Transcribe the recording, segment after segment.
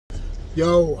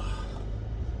Yo,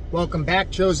 welcome back,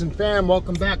 chosen fam.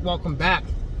 Welcome back, welcome back.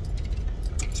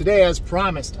 Today, as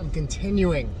promised, I'm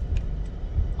continuing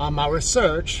on my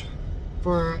research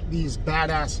for these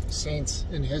badass saints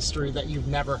in history that you've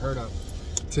never heard of.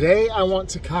 Today, I want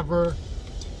to cover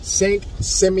Saint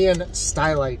Simeon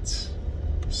Stylites.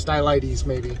 Stylites,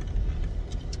 maybe.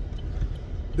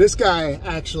 This guy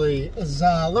actually is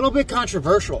a little bit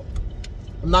controversial.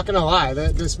 I'm not gonna lie,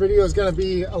 this video is gonna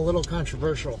be a little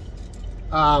controversial.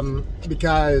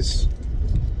 Because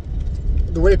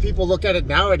the way people look at it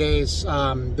nowadays,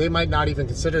 they might not even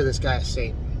consider this guy a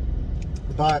saint.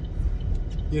 But,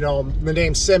 you know, the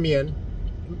name Simeon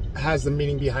has the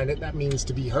meaning behind it. That means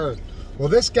to be heard. Well,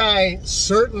 this guy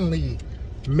certainly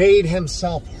made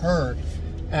himself heard.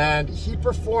 And he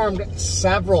performed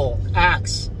several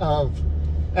acts of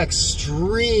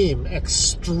extreme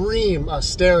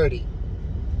austerity.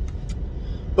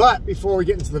 But before we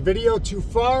get into the video too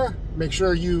far, make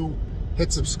sure you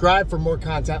hit subscribe for more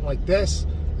content like this,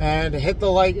 and hit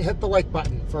the like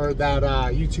button for that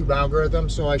YouTube algorithm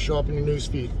so I show up in your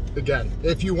newsfeed again,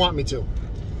 if you want me to.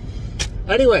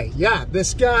 Anyway, yeah,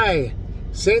 this guy,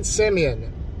 Saint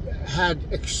Simeon, had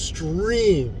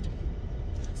extreme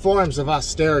forms of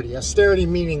austerity. Austerity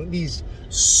meaning these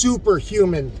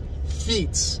superhuman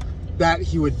feats that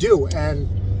he would do, and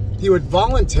he would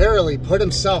voluntarily put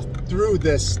himself through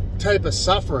this type of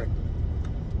suffering.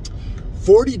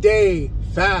 40-day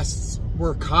fasts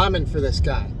were common for this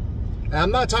guy. And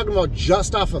I'm not talking about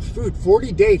just off of food.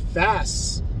 40-day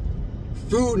fasts.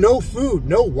 No food,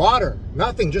 no water,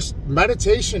 nothing, just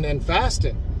meditation and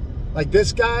fasting. Like,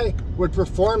 this guy would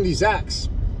perform these acts.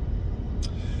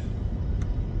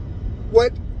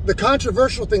 What the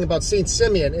controversial thing about Saint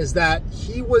Simeon is that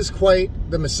he was quite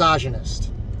the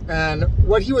misogynist. And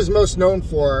what he was most known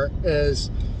for is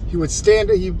he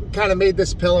kind of made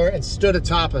this pillar and stood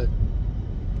atop it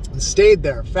and stayed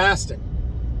there fasting.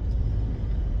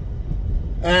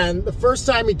 And the first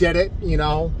time he did it, you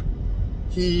know,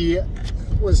 he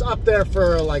was up there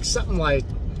for like something like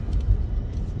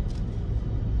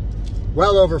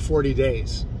well over 40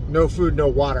 days. No food, no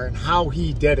water. And how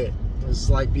he did it was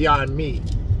like beyond me.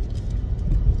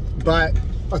 But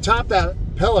atop that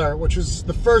pillar, which was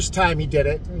the first time he did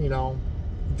it, you know,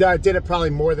 did it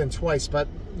probably more than twice, but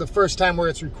the first time where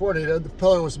it's recorded, the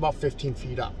pillar was about 15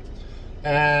 feet up.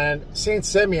 And Saint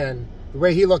Simeon, the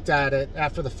way he looked at it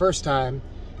after the first time,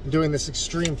 doing this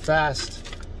extreme fast,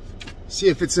 see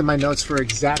if it's in my notes for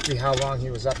exactly how long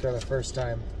he was up there the first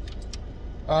time.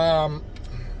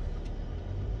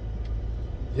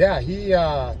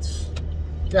 Yeah,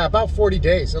 about 40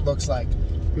 days it looks like.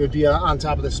 He would be on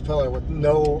top of this pillar with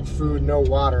no food, no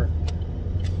water.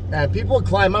 And people would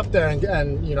climb up there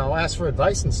and you know, ask for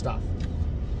advice and stuff.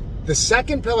 The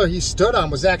second pillar he stood on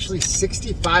was actually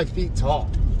 65 feet tall.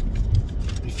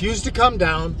 Refused to come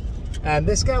down. And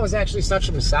this guy was actually such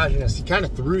a misogynist. He kind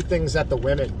of threw things at the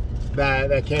women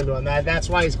that came to him. That's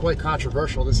why he's quite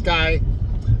controversial. This guy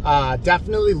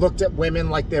definitely looked at women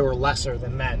like they were lesser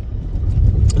than men.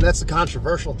 And that's the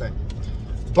controversial thing.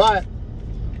 But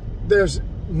there's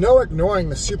no ignoring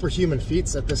the superhuman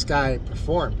feats that this guy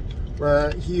performed,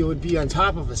 where he would be on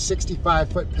top of a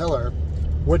 65-foot pillar,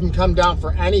 wouldn't come down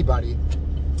for anybody,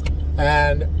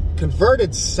 and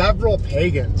converted several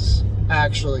pagans,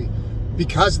 actually,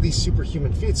 because of these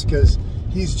superhuman feats, because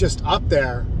he's just up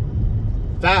there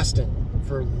fasting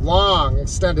for long,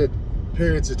 extended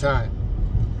periods of time.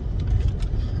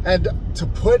 And to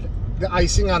put the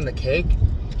icing on the cake,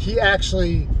 he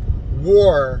actually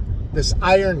wore this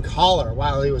iron collar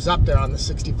while he was up there on the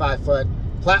 65-foot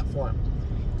platform.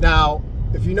 Now,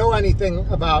 if you know anything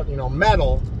about, you know,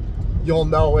 metal, you'll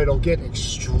know it'll get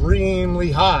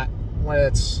extremely hot when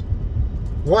it's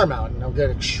warm out, and it'll get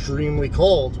extremely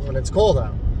cold when it's cold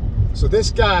out. So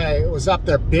this guy was up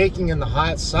there baking in the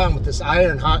hot sun with this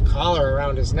iron hot collar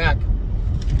around his neck,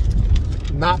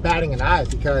 not batting an eye,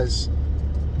 because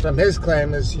from his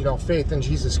claim is, you know, faith in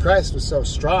Jesus Christ was so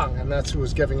strong, and that's who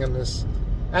was giving him this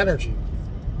energy.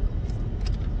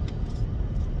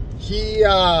 He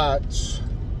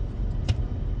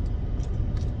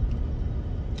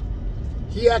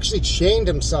actually chained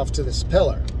himself to this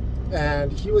pillar,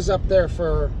 and he was up there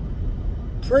for a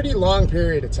pretty long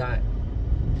period of time.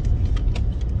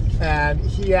 And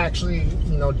he actually,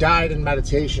 you know, died in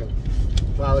meditation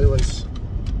while he was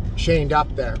chained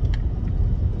up there.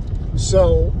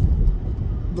 So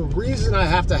the reason I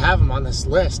have to have him on this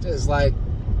list is, like,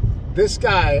 this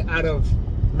guy, out of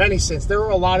many saints, there were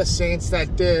a lot of saints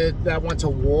that went to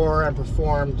war and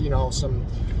performed, you know, some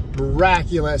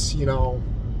miraculous, you know,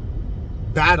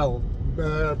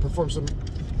 performed some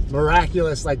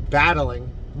miraculous, like, battling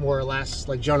more or less.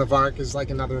 Like Joan of Arc is like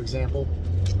another example.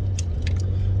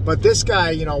 But this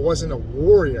guy, you know, wasn't a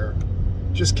warrior.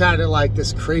 Just kind of like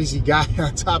this crazy guy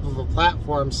on top of a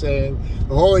platform saying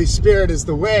the Holy Spirit is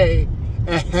the way,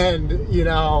 and you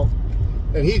know,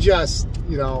 and he just,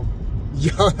 you know,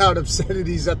 yelled out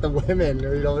obscenities at the women,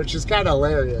 or, you know, it's just kind of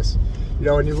hilarious. You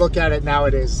know, when you look at it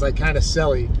nowadays, it's like kind of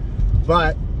silly.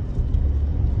 But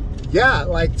yeah,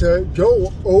 like to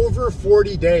go over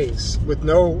 40 days with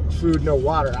no food, no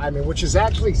water, I mean, which is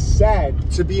actually said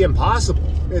to be impossible.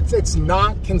 It's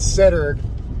not considered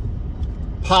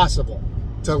possible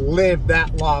to live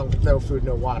that long with no food,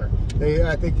 no water.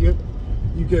 I think you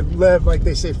could live, like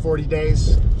they say, 40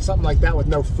 days, something like that, with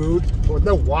no food. But with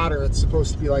no water, it's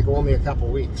supposed to be like only a couple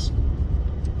weeks.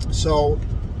 So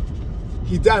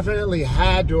he definitely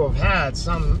had to have had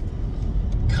some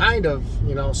kind of,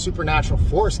 you know, supernatural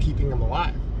force keeping him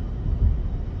alive.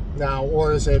 Now,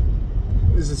 or is it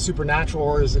supernatural,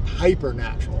 or is it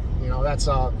hypernatural? You know, that's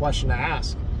a question to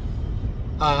ask.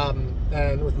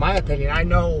 And with my opinion, I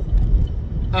know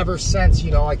ever since,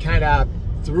 you know, I kind of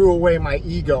threw away my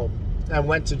ego and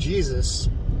went to Jesus,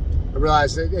 I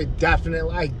realized that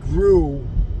I grew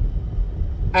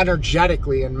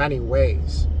energetically in many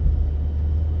ways.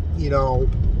 You know,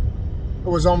 it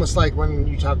was almost like when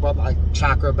you talk about like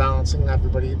chakra balancing,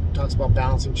 everybody talks about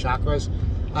balancing chakras.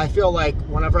 I feel like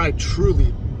whenever I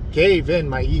truly gave in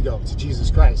my ego to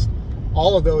Jesus Christ,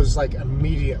 all of those like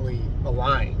immediately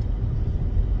aligned.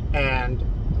 And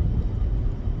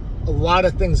a lot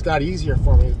of things got easier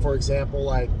for me. For example,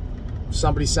 like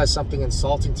somebody says something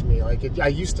insulting to me, like I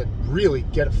used to really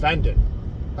get offended.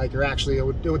 Like, or actually it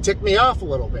would tick me off a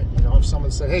little bit. You know, if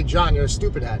someone said, "Hey John, you're a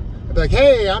stupid head," I'd be like,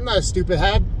 "Hey, I'm not a stupid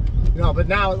head." You know, but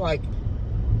now, like,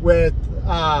 with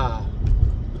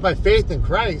my faith in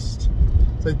Christ,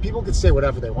 it's like people can say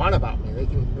whatever they want about me. They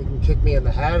can kick me in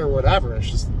the head or whatever. It's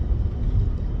just,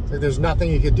 it's like there's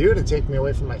nothing you could do to take me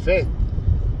away from my faith.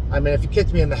 I mean, if you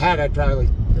kicked me in the head, I'd probably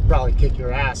kick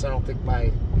your ass. I don't think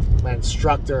my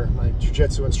instructor, my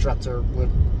jiu-jitsu instructor, would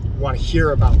want to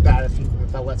hear about that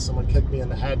if I let someone kick me in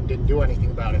the head and didn't do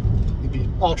anything about it. He'd be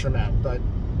ultra mad. But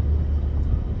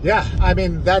yeah, I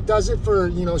mean, that does it for,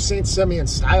 you know, Saint Simeon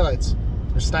Stylites,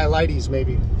 or Stylites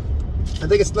maybe. I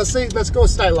think it's, let's go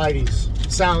with Stylites.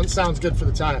 Sounds good for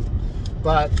the time.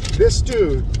 But this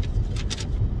dude,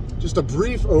 just a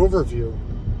brief overview.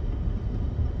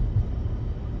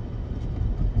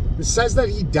 It says that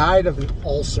he died of an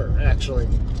ulcer, actually,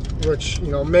 which,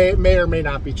 you know, may or may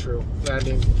not be true. I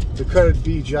mean, it could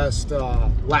be just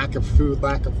lack of food,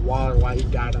 lack of water, why he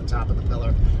died on top of the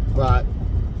pillar. But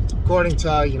according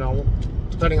to, you know,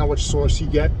 depending on which source you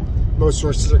get, most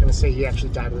sources are going to say he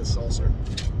actually died of this ulcer.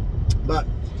 But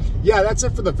yeah, that's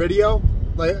it for the video.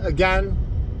 Like, again,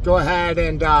 go ahead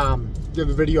and give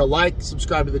the video a like,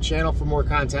 subscribe to the channel for more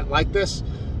content like this.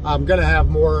 I'm going to have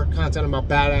more content about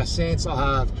badass saints. I'll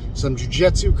have some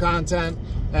jiu-jitsu content,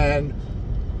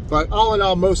 but all in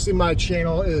all, mostly my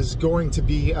channel is going to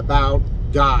be about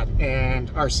God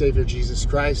and our Savior Jesus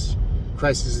Christ.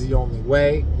 Christ is the only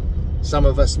way. Some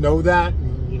of us know that,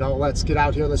 and, you know, let's get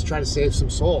out here, let's try to save some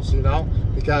souls, you know,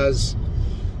 because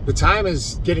the time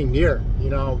is getting near. You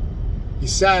know, he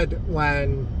said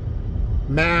when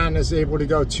man is able to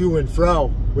go to and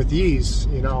fro with ease,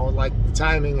 you know, like the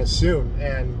timing is soon.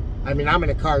 And I mean, I'm in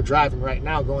a car driving right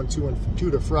now going to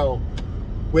and fro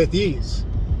with ease.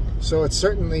 So it's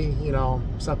certainly, you know,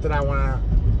 something I want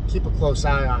to keep a close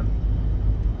eye on.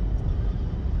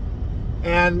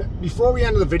 And before we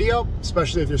end the video,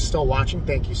 especially if you're still watching,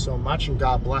 thank you so much and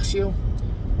God bless you.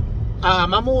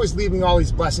 I'm always leaving all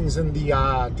these blessings in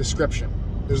the description.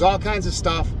 There's all kinds of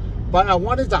stuff, but I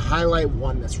wanted to highlight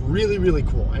one that's really, really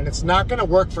cool. And it's not going to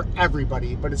work for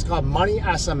everybody, but it's called Money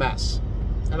SMS.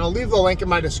 And I'll leave the link in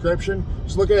my description.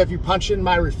 Just look at it. If you punch in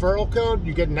my referral code,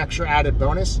 you get an extra added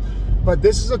bonus. But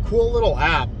this is a cool little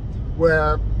app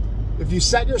where if you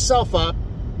set yourself up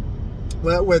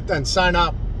with and sign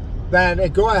up, then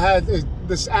go ahead,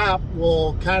 this app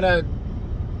will kind of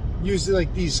use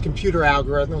like these computer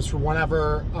algorithms for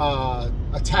whenever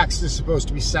a text is supposed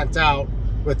to be sent out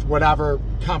with whatever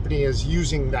company is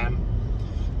using them.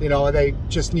 You know, they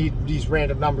just need these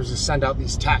random numbers to send out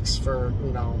these texts for,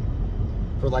 you know,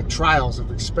 for like trials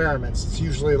of experiments. It's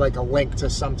usually like a link to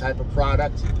some type of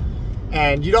product.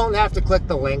 And you don't have to click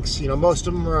the links. You know, most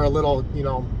of them are a little, you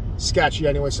know, sketchy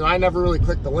anyway, so I never really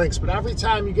click the links. But every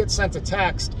time you get sent a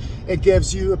text, it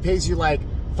pays you like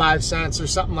 5 cents or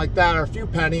something like that, or a few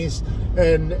pennies,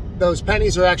 and those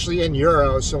pennies are actually in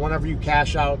euros. So whenever you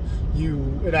cash out,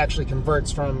 it actually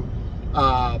converts from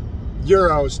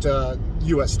euros to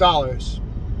US dollars.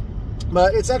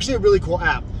 But it's actually a really cool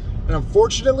app, And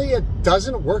unfortunately, it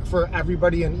doesn't work for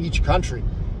everybody in each country.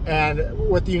 And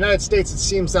with the United States, it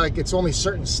seems like it's only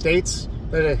certain states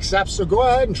that it accepts. So go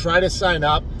ahead and try to sign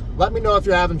up. Let me know if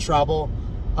you're having trouble.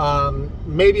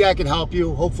 Maybe I can help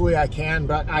you. Hopefully I can,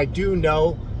 but I do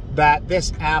know that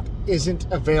this app isn't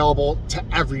available to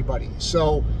everybody.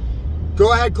 So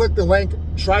go ahead, click the link,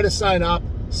 try to sign up,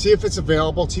 see if it's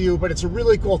available to you. But it's a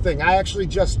really cool thing. I actually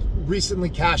just recently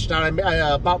cashed out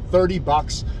about 30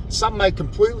 bucks, something I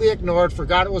completely ignored,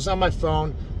 forgot it was on my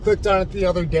phone, clicked on it the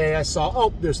other day. I saw,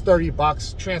 oh, there's 30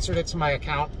 bucks, transferred it to my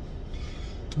account.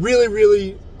 Really,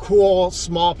 really cool,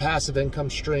 small passive income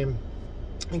stream.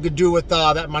 You could do with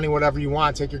that money whatever you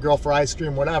want. Take your girl for ice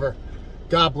cream, whatever.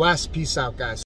 God bless. Peace out, guys.